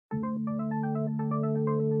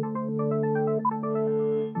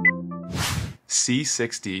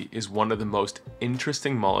C60 is one of the most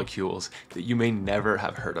interesting molecules that you may never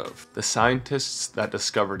have heard of. The scientists that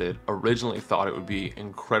discovered it originally thought it would be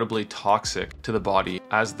incredibly toxic to the body,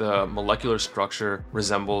 as the molecular structure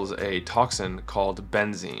resembles a toxin called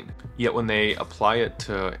benzene. Yet when they apply it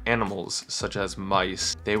to animals such as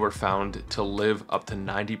mice, they were found to live up to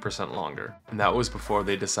 90% longer. And that was before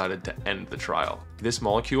they decided to end the trial. This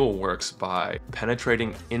molecule works by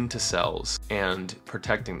penetrating into cells and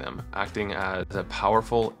protecting them, acting as a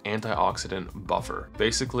powerful antioxidant buffer.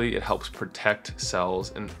 Basically, it helps protect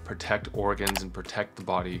cells and protect organs and protect the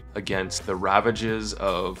body against the ravages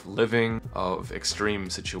of living, of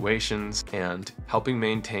extreme situations, and helping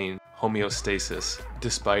maintain homeostasis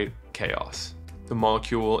despite chaos. The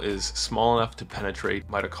molecule is small enough to penetrate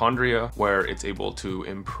mitochondria, where it's able to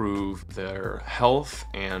improve their health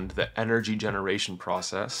and the energy generation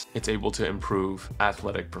process. It's able to improve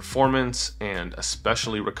athletic performance and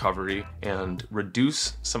especially recovery, and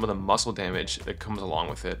reduce some of the muscle damage that comes along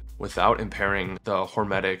with it without impairing the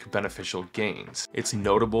hormetic beneficial gains. It's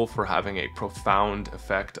notable for having a profound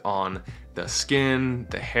effect on the skin,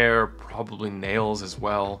 the hair, probably nails as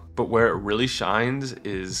well. But where it really shines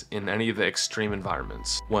is in any of the extreme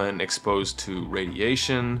environments. When exposed to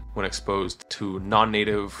radiation, when exposed to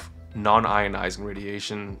non-native, non-ionizing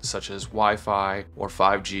radiation such as Wi-Fi or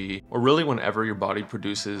 5G, or really whenever your body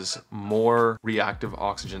produces more reactive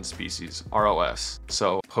oxygen species, ROS.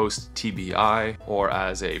 So post TBI or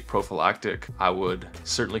as a prophylactic, I would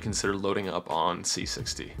certainly consider loading up on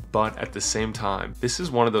C60. But at the same time, this is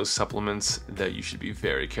one of those supplements that you should be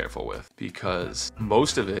very careful with, because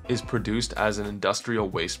most of it is produced as an industrial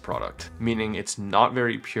waste product, meaning it's not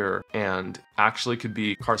very pure and actually could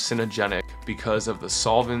be carcinogenic because of the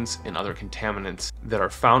solvents and other contaminants that are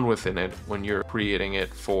found within it when you're creating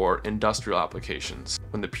it for industrial applications,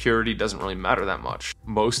 when the purity doesn't really matter that much.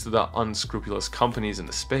 Most of the unscrupulous companies in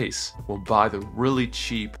the space will buy the really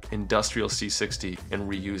cheap industrial C60 and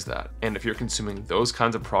reuse that. And if you're consuming those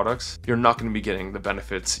kinds of products, you're not going to be getting the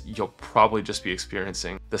benefits. You'll probably just be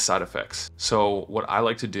experiencing the side effects. So what I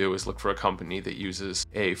like to do is look for a company that uses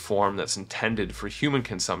a form that's intended for human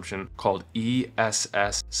consumption called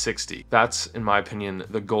ESS60. That's, in my opinion,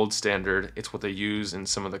 the gold standard. It's what they use in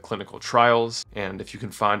some of the clinical trials. And if you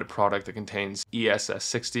can find a product that contains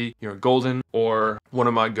ESS60, you're golden. Or one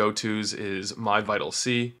of my go-tos is My Vital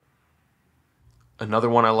C. Another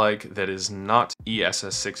one I like that is not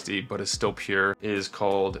ESS60 but is still pure is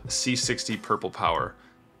called C60 Purple Power.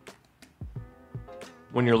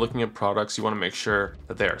 When you're looking at products, you want to make sure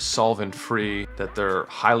that they are solvent-free, that they're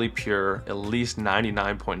highly pure, at least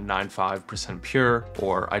 99.95% pure,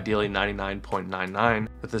 or ideally 99.99%,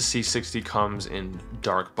 that the C60 comes in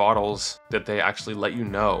dark bottles, that they actually let you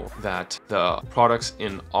know that the products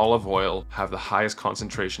in olive oil have the highest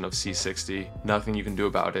concentration of C60. Nothing you can do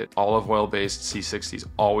about it. Olive oil-based C60 is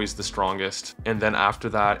always the strongest. And then after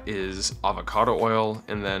that is avocado oil,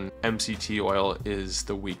 and then MCT oil is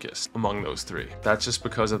the weakest among those three. That's just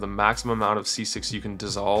because of the maximum amount of C60 you can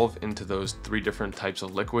dissolve into those three different types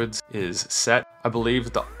of liquids is set. I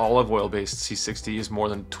believe the olive oil based C60 is more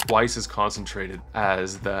than twice as concentrated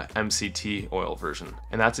as the MCT oil version.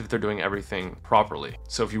 And that's if they're doing everything properly.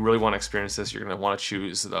 So if you really want to experience this, you're going to want to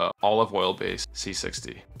choose the olive oil based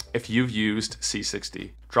C60. If you've used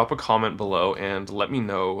C60, drop a comment below and let me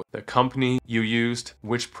know the company you used,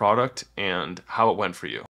 which product, and how it went for you.